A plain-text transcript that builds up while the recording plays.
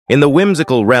In the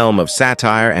whimsical realm of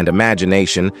satire and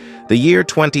imagination, the year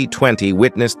 2020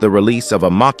 witnessed the release of a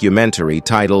mockumentary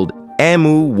titled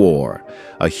Emu War,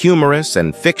 a humorous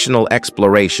and fictional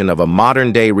exploration of a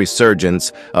modern-day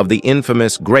resurgence of the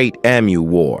infamous Great Emu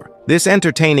War. This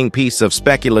entertaining piece of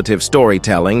speculative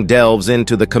storytelling delves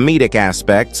into the comedic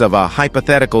aspects of a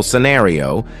hypothetical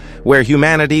scenario where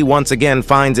humanity once again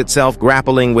finds itself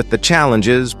grappling with the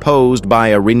challenges posed by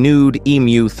a renewed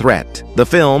emu threat. The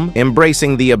film,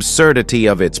 embracing the absurdity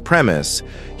of its premise,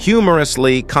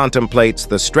 humorously contemplates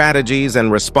the strategies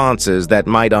and responses that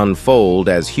might unfold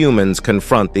as humans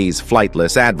confront these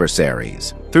flightless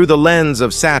adversaries. Through the lens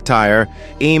of satire,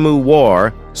 Emu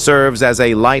War serves as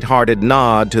a lighthearted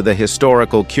nod to the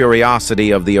historical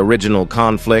curiosity of the original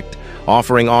conflict,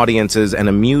 offering audiences an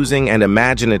amusing and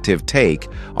imaginative take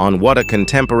on what a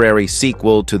contemporary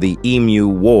sequel to the Emu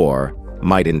War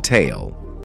might entail.